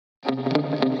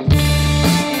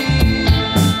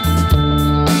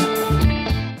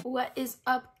What is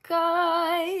up,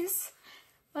 guys?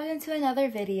 Welcome to another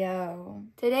video.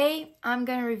 Today I'm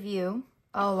gonna review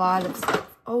a lot of stuff.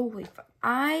 Holy fuck.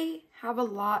 I have a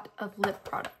lot of lip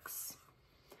products.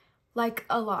 Like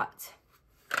a lot.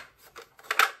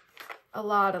 A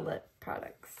lot of lip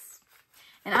products.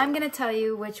 And I'm gonna tell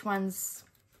you which ones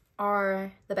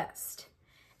are the best.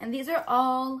 And these are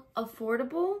all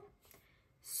affordable.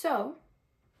 So,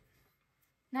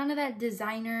 none of that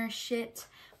designer shit.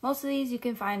 Most of these you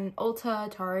can find in Ulta,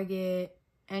 Target,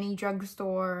 any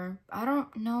drugstore. I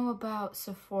don't know about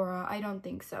Sephora. I don't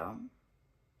think so.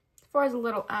 Sephora's a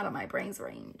little out of my brain's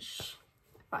range,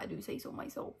 if I do say so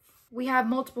myself. We have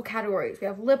multiple categories. We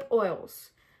have lip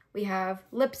oils. We have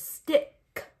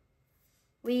lipstick.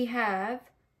 We have,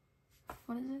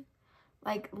 what is it?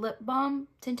 Like lip balm,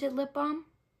 tinted lip balm.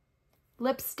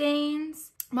 Lip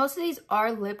stains. Most of these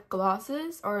are lip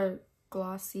glosses or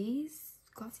glossy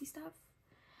stuff.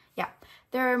 Yeah,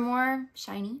 they're more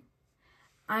shiny.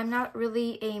 I'm not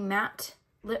really a matte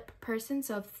lip person,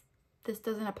 so if this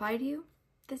doesn't apply to you,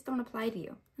 this don't apply to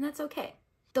you, and that's okay.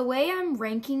 The way I'm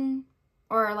ranking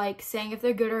or like saying if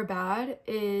they're good or bad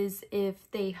is if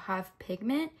they have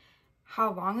pigment,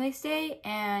 how long they stay,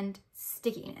 and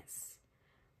stickiness.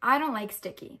 I don't like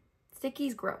sticky.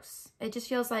 Sticky's gross. It just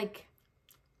feels like,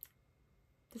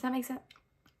 does that make sense?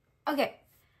 Okay,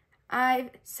 I've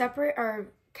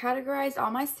categorized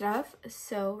all my stuff,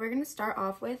 so we're gonna start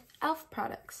off with e.l.f.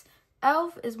 products.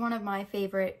 e.l.f. is one of my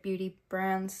favorite beauty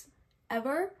brands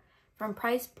ever, from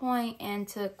price point and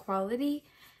to quality.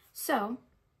 So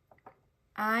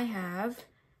I have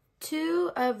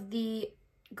 2 of the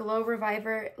Glow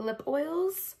Reviver lip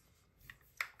oils,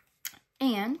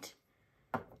 and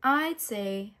I'd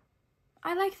say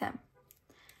I like them.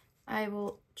 I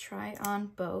will try on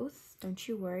both, don't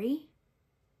you worry.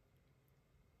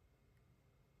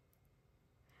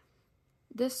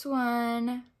 This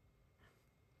one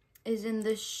is in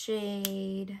the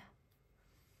shade,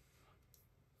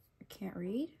 I can't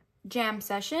read, Jam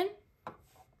Session.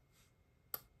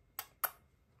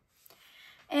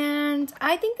 And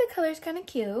I think the color's kind of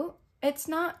cute. It's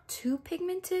not too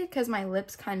pigmented because my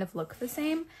lips kind of look the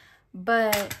same,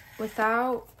 but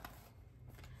without,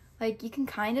 like, you can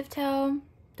kind of tell,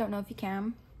 don't know if you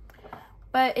can,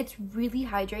 but it's really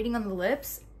hydrating on the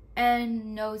lips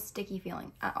and no sticky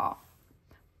feeling at all.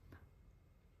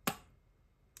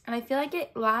 And I feel like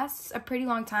it lasts a pretty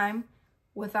long time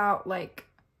without, like,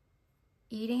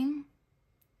 eating.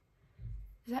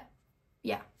 Is that?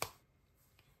 Yeah.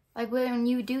 Like, when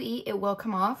you do eat, it will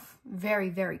come off very,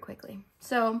 very quickly.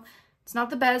 So, it's not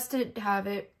the best to have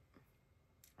it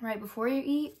right before you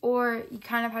eat, or you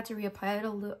kind of have to reapply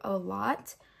it a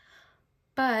lot.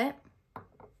 But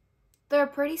they're a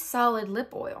pretty solid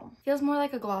lip oil. Feels more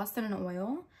like a gloss than an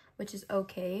oil, which is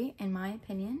okay, in my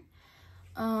opinion.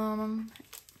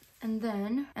 And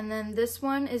then this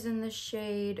one is in the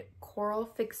shade Coral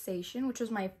Fixation, which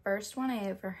was my first one I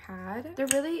ever had. There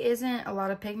really isn't a lot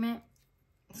of pigment,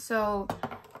 so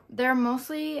they're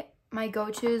mostly my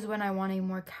go-tos when I want a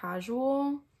more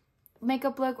casual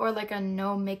makeup look, or like a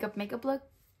no makeup look.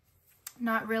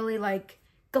 Not really like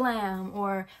glam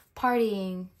or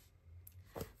partying.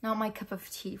 Not my cup of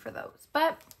tea for those,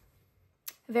 but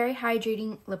very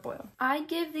hydrating lip oil. I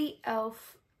give the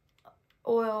e.l.f.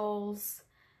 oils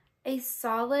a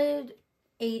solid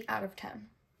 8 out of 10.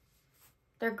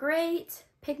 They're great.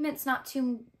 Pigment's not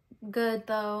too good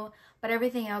though, but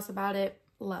everything else about it,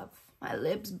 love. My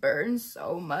lips burn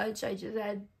so much. I just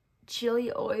had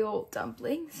chili oil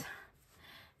dumplings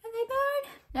and they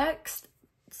burn. Next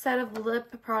set of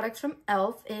lip products from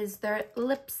e.l.f. is their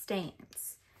lip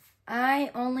stains.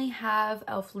 I only have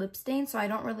e.l.f. lip stains, so I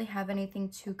don't really have anything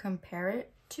to compare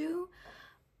it to,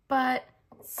 but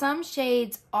some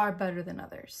shades are better than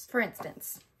others. For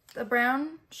instance, the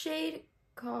brown shade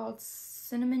called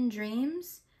Cinnamon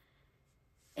Dreams,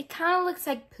 it kind of looks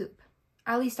like poop,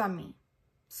 at least on me.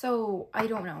 So I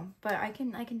don't know, but I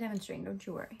can demonstrate, don't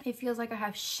you worry. It feels like I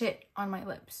have shit on my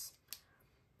lips.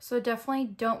 So definitely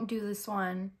don't do this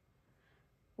one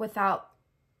without,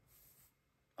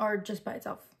 or just by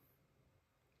itself.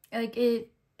 Like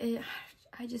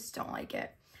I just don't like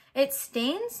it. It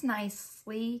stains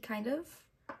nicely, kind of,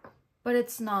 but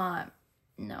it's not,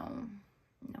 no.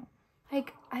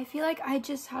 Like, I feel like I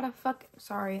just had a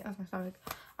sorry, that's my stomach.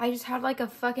 I just had like a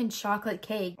fucking chocolate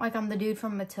cake. Like I'm the dude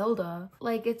from Matilda.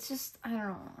 Like, it's just, I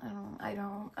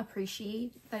don't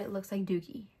appreciate that it looks like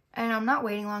dookie. And I'm not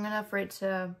waiting long enough for it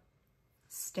to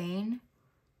stain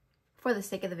for the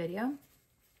sake of the video.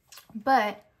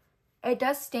 But it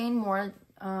does stain more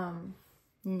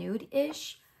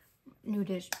nude-ish,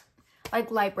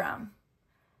 like light brown.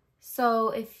 So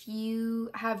if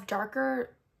you have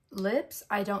darker lips,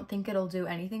 I don't think it'll do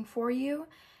anything for you.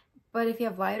 But if you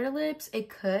have lighter lips, it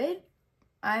could.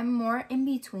 I'm more in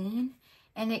between,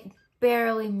 and it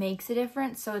barely makes a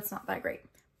difference, so it's not that great.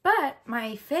 But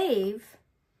my fave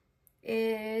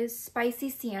is Spicy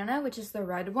Sienna, which is the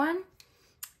red one.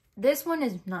 This one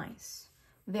is nice.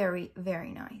 Very,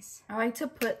 very nice. I like to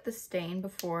put the stain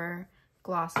before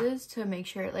glosses to make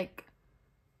sure it like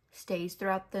stays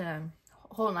throughout the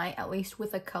whole night, at least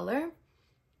with a color.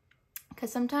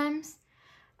 Because sometimes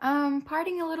I'm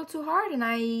partying a little too hard and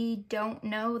I don't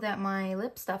know that my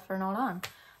lip stuff are not on.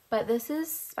 But this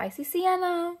is Spicy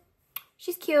Sienna.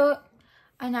 She's cute.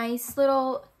 A nice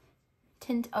little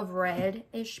tint of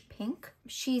red-ish pink.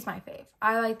 She's my fave.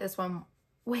 I like this one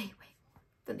way more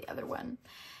than the other one.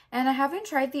 And I haven't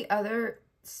tried the other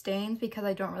stains because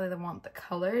I don't really want the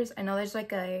colors. I know there's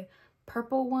like a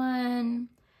purple one,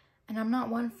 and I'm not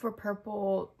one for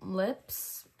purple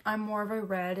lips. I'm more of a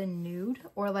red and nude,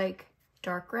 or like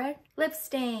dark red. Lip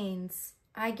stains.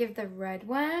 I give the red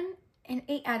one an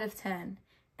 8 out of 10.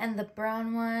 And the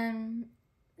brown one,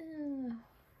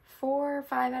 4 or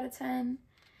 5 out of 10.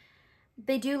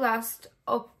 They do last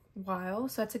a while,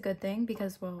 so that's a good thing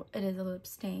because, well, it is a lip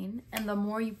stain. And the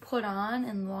more you put on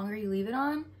and the longer you leave it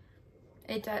on,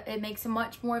 it makes a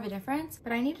much more of a difference.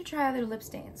 But I need to try other lip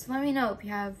stains. So let me know if you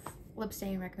have lip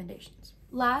stain recommendations.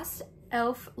 Last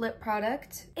e.l.f. lip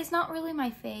product. It's not really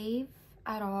my fave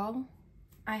at all.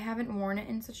 I haven't worn it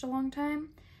in such a long time.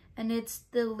 And it's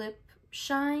the lip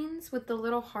shines with the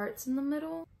little hearts in the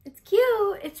middle. It's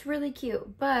cute. It's really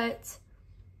cute. But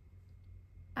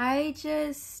I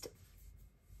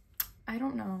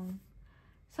don't know.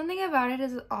 Something about it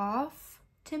is off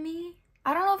to me.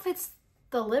 I don't know if it's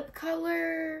the lip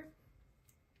color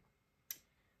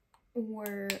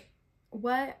or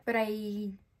what, but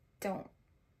I don't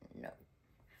know.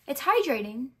 It's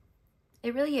hydrating.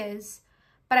 It really is.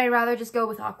 But I'd rather just go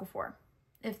with Aquaphor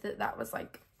if that was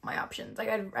like my options. Like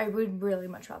I would really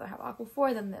much rather have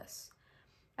Aquaphor than this.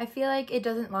 I feel like it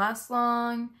doesn't last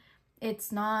long.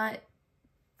 It's not,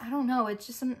 I don't know, it's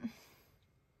just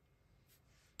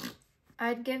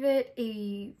I'd give it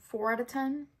a 4 out of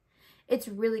 10. It's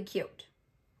really cute.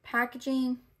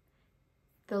 Packaging,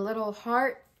 the little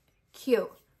heart,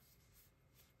 cute.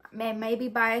 I may be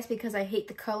biased because I hate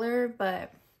the color,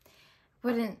 but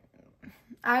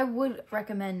I would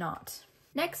recommend not.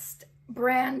 Next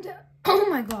brand, oh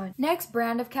my god. Next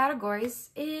brand of categories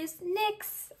is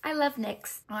NYX. I love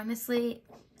NYX. Honestly,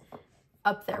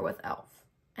 up there with e.l.f.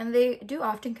 And they do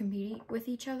often compete with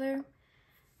each other,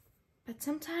 but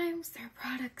sometimes their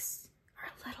products are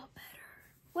a little better.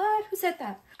 What? Who said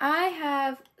that? I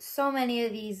have so many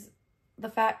of these, the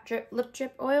fat lip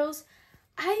drip oils.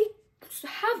 I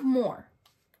have more.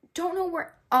 Don't know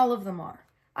where all of them are.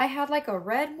 I had like a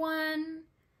red one.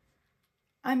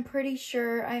 I'm pretty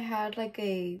sure I had like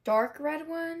a dark red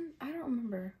one. I don't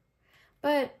remember.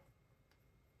 But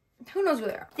who knows where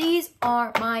they are. These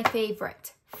are my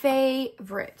favorite.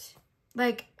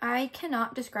 Like, I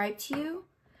cannot describe to you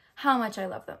how much I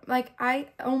love them. Like, I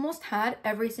almost had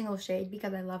every single shade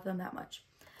because I love them that much.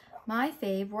 My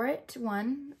favorite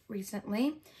one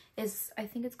recently is, I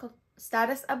think it's called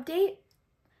Status Update.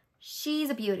 She's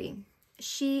a beauty.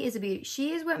 She is a beauty.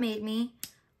 She is what made me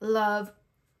love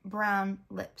brown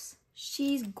lips.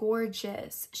 She's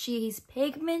gorgeous. She's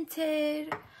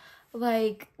pigmented,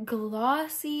 like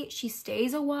glossy. She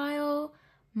stays a while.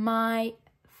 My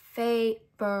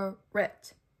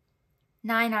favorite.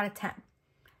 9 out of 10.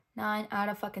 9 out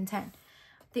of fucking 10.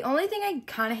 The only thing I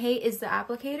kind of hate is the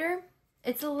applicator.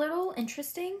 It's a little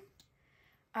interesting.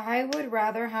 I would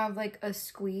rather have like a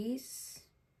squeeze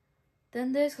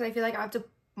than this because I feel like I have to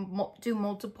do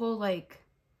multiple like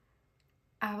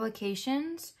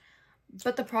applications,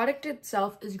 but the product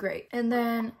itself is great. And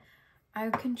then I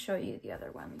can show you the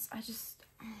other ones.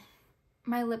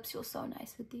 My lips feel so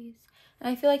nice with these, and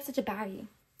I feel like such a baddie.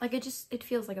 Like it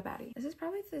feels like a baddie. This is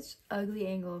probably this ugly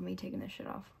angle of me taking this shit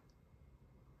off.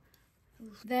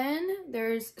 Then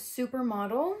there's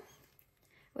Supermodel,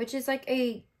 which is like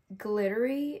a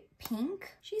glittery pink.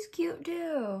 She's cute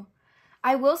too.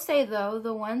 I will say though,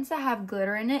 the ones that have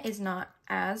glitter in it is not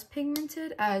as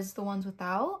pigmented as the ones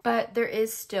without, but there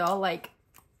is still like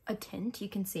a tint. You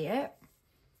can see it.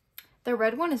 The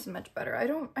red one is much better.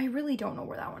 I really don't know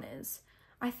where that one is.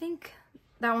 I think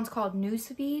that one's called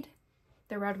Newsfeed,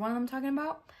 the red one I'm talking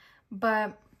about,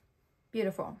 but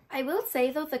beautiful. I will say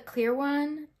though, the clear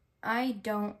one, I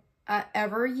don't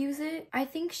ever use it. I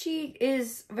think she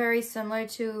is very similar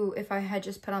to if I had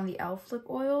just put on the e.l.f. lip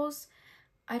oils.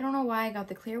 I don't know why I got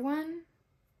the clear one,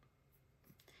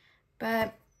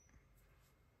 but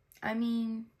I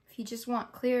mean, if you just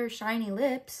want clear, shiny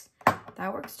lips,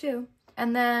 that works too.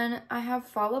 And then I have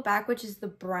Follow Back, which is the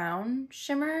brown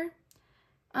shimmer.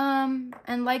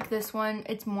 And like this one,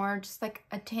 it's more just like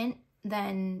a tint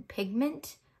than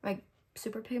pigment, like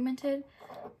super pigmented,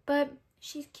 but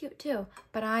she's cute too.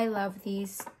 But I love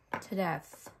these to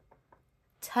death.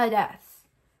 To death.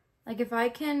 Like if I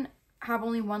can have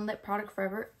only one lip product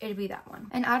forever, it'd be that one.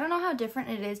 And I don't know how different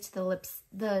it is to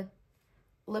the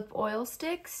lip oil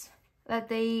sticks that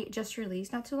they just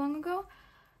released not too long ago.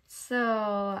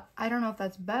 So I don't know if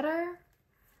that's better.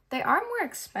 They are more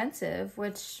expensive,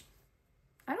 which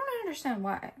I don't understand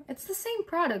why. It's the same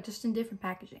product, just in different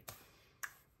packaging.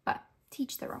 But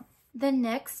teach their own. The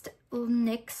next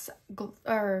NYX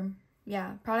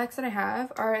products that I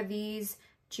have are these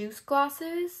juice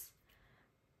glosses.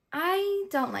 I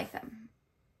don't like them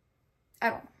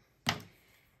at all.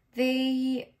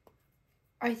 They,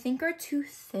 I think, are too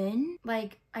thin.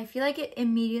 Like, I feel like it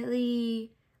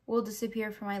immediately will disappear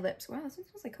from my lips. Wow, this one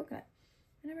smells like coconut.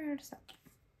 I never noticed that.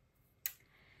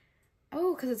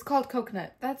 Oh, because it's called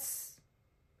coconut. That's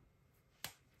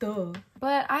duh.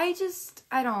 But I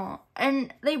don't.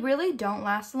 And they really don't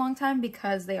last a long time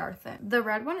because they are thin. The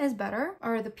red one is better,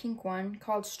 or the pink one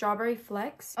called Strawberry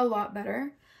Flex. A lot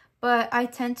better. But I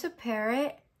tend to pair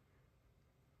it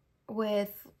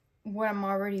with what I'm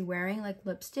already wearing, like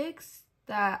lipsticks,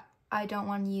 that I don't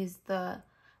want to use the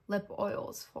lip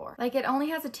oils for. Like, it only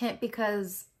has a tint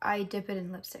because I dip it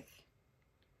in lipstick.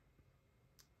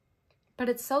 But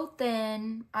it's so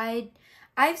thin.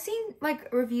 I've seen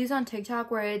like reviews on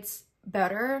TikTok where it's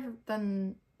better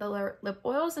than the lip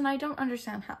oils, and I don't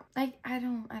understand how. I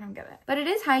don't get it. But it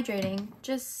is hydrating.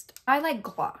 Just, I like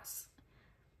gloss.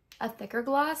 A thicker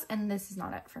gloss, and this is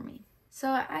not it for me. So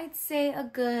I'd say a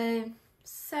good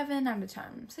 7 out of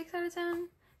 10. 6 out of 10?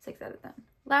 6 out of 10.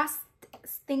 Last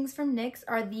things from NYX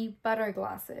are the butter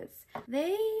glosses.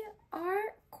 They are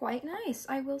quite nice,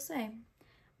 I will say.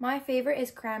 My favorite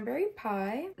is Cranberry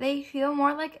Pie. They feel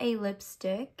more like a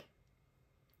lipstick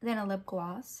than a lip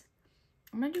gloss.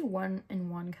 I'm gonna do 1 and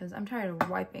 1 because I'm tired of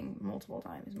wiping multiple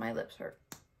times. My lips hurt.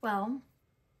 Well,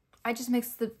 I just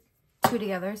mixed the 2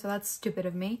 together, so that's stupid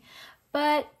of me.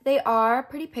 But they are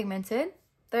pretty pigmented.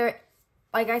 They're,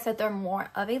 like I said, they're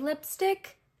more of a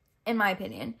lipstick, in my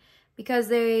opinion, because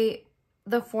the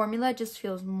formula just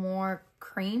feels more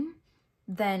cream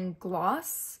than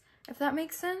gloss, if that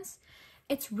makes sense.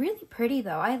 It's really pretty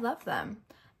though. I love them.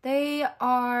 They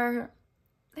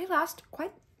last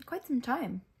quite some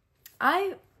time.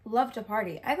 I love to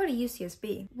party. I go to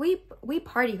UCSB. We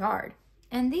party hard.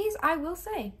 And these, I will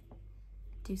say,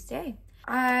 do stay.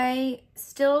 I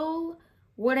still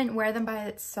wouldn't wear them by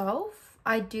itself.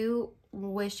 I do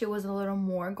wish it was a little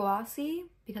more glossy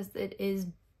because it is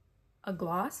a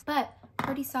gloss, but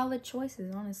pretty solid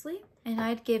choices, honestly. And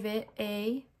I'd give it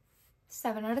a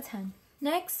 7 out of 10.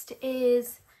 Next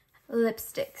is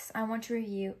lipsticks. I want to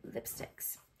review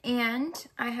lipsticks. And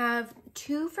I have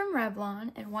 2 from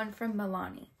Revlon and 1 from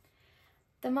Milani.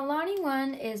 The Milani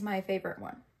one is my favorite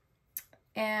one.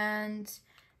 And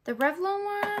the Revlon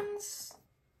ones,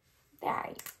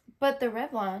 but the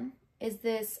Revlon is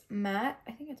this matte,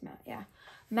 I think it's matte, yeah.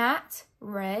 Matte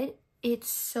red. It's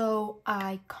so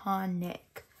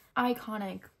iconic.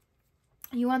 Iconic.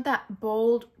 You want that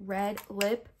bold red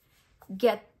lip?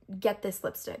 Get this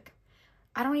lipstick.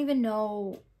 I don't even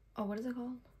know, oh, what is it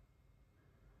called?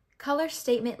 Color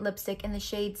Statement lipstick in the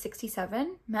shade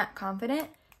 67, Matte Confident.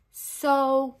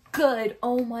 So good.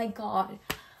 Oh my god.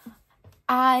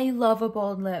 I love a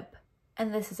bold lip.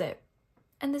 And this is it.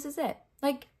 And this is it.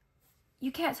 Like,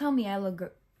 you can't tell me I look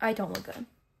good. I don't look good.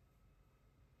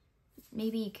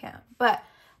 Maybe you can. But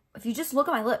if you just look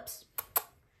at my lips,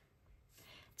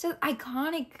 it's an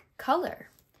iconic color.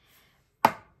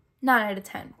 9 out of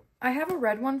 10. I have a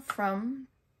red one from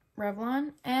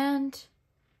Revlon, and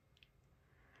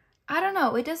I don't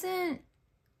know, it doesn't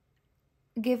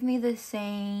give me the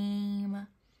same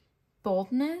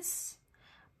boldness.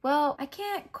 Well, I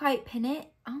can't quite pin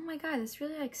it. Oh my god, this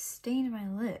really like stained my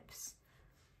lips.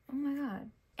 Oh my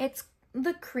god. It's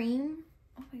the cream.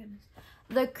 Oh my goodness.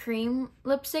 The cream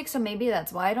lipstick, so maybe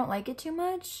that's why I don't like it too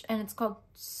much. And it's called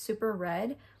Super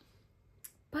Red.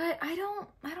 But I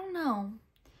don't know.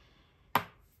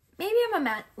 Maybe I'm a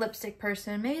matte lipstick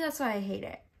person. Maybe that's why I hate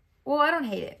it. Well, I don't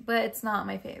hate it, but it's not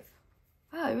my fave.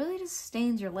 Wow, it really just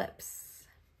stains your lips.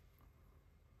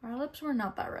 Our lips were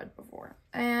not that red before.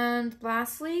 And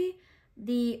lastly,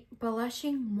 the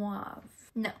Blushing Mauve.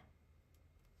 No.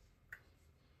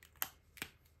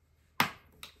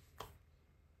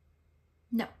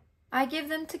 No. I give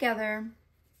them together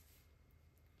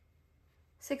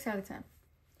 6 out of 10.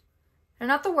 They're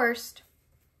not the worst,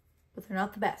 but they're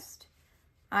not the best.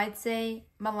 I'd say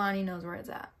Milani knows where it's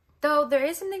at. Though there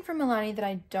is something from Milani that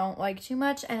I don't like too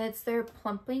much, and it's their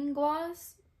plumping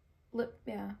gloss. Lip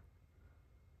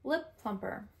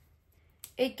plumper.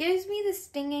 It gives me the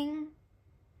stinging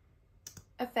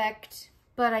effect,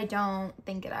 but I don't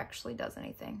think it actually does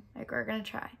anything. Like, we're gonna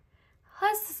try.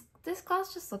 Plus, this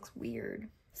gloss just looks weird.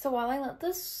 So while I let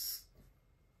this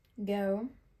go,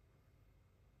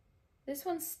 this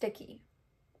one's sticky.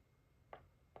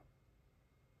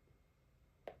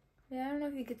 Yeah, I don't know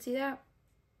if you could see that.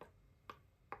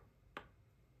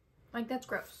 Like, that's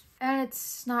gross. And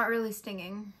it's not really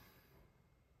stinging.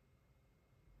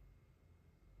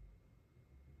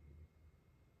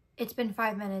 It's been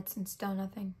 5 minutes and still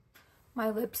nothing. My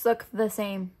lips look the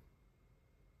same.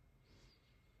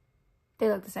 They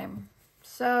look the same.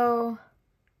 So,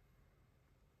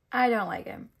 I don't like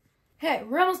it. Hey,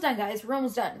 we're almost done, guys. We're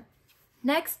almost done.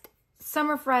 Next,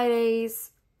 Summer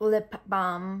Fridays lip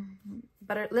balm.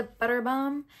 Lip butter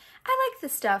balm. I like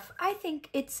this stuff. I think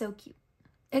it's so cute.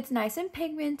 It's nice and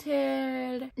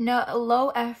pigmented. No, low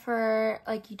effort.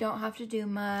 Like, you don't have to do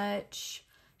much.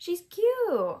 She's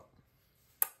cute.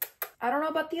 I don't know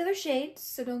about the other shades,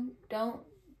 so don't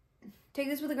take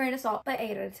this with a grain of salt, but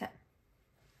 8 out of 10.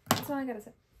 That's all I gotta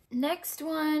say. Next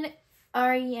one,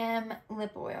 REM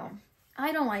lip oil.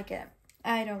 I don't like it.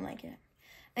 I don't like it.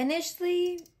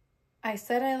 Initially, I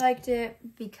said I liked it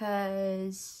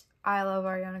because I love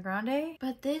Ariana Grande,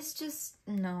 but this just,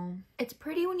 no. It's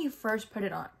pretty when you first put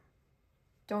it on.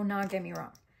 Do not get me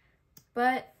wrong.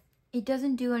 But it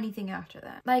doesn't do anything after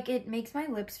that. Like, it makes my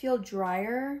lips feel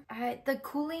drier. The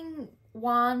cooling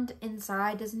wand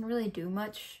inside doesn't really do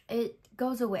much. It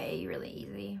goes away really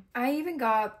easy. I even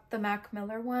got the Mac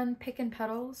Miller one, Pick and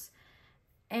Petals,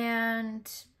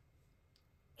 and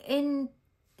in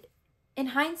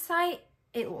hindsight,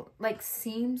 it like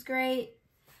seems great,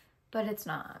 but it's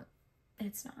not.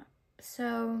 It's not.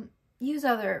 So use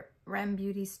other REM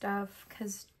Beauty stuff,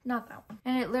 because not that one.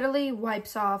 And it literally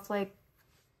wipes off like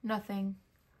nothing.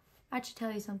 I should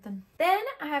tell you something. Then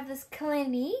I have this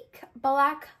Clinique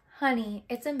Black Honey.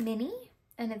 It's a mini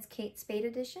and it's Kate Spade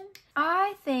edition.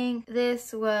 I think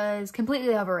this was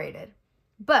completely overrated,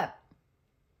 but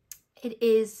it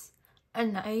is a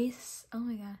nice, oh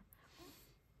my god,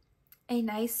 a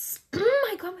nice, oh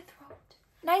my god, my throat.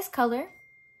 Nice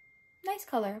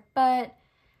color, but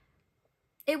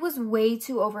it was way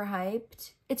too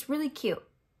overhyped. It's really cute,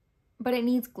 but it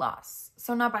needs gloss,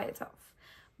 so not by itself.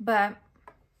 But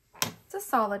it's a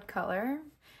solid color,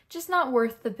 just not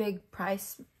worth the big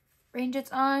price range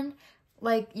it's on.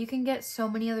 Like, you can get so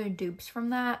many other dupes from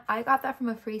that. I got that from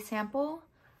a free sample,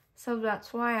 so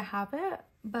that's why I have it,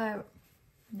 but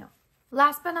no.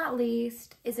 Last but not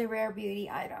least is a Rare Beauty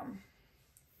item.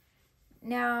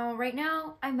 Now, right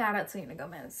now, I'm mad at Selena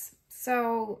Gomez.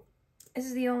 So, this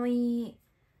is the only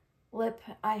lip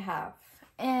I have.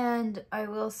 And I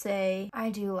will say, I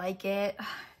do like it.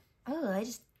 Oh, I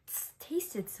just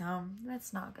tasted some.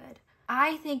 That's not good.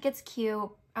 I think it's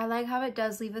cute. I like how it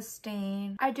does leave a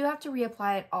stain. I do have to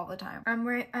reapply it all the time.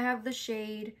 I have the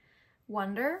shade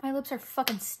Wonder. My lips are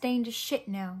fucking stained to shit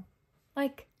now.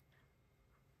 Like,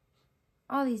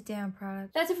 all these damn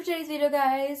products. That's it for today's video,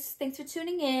 guys. Thanks for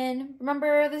tuning in.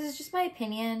 Remember, this is just my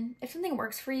opinion. If something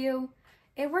works for you,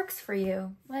 it works for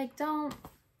you. Like, don't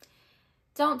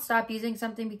stop using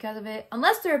something because of it.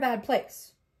 Unless they're a bad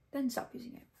place, then stop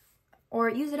using it. Or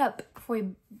use it up before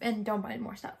you, and don't buy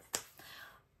more stuff.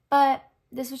 But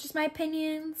this was just my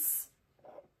opinions.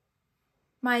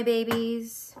 My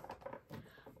babies.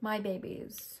 My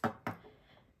babies.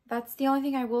 That's the only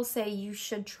thing I will say you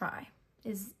should try,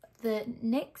 is the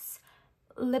NYX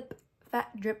Lip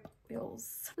Fat Drip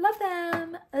Oils. Love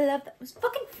them. Love them. It was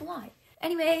fucking fly.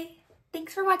 Anyway,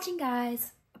 thanks for watching,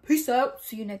 guys. Peace out.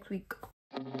 See you next week.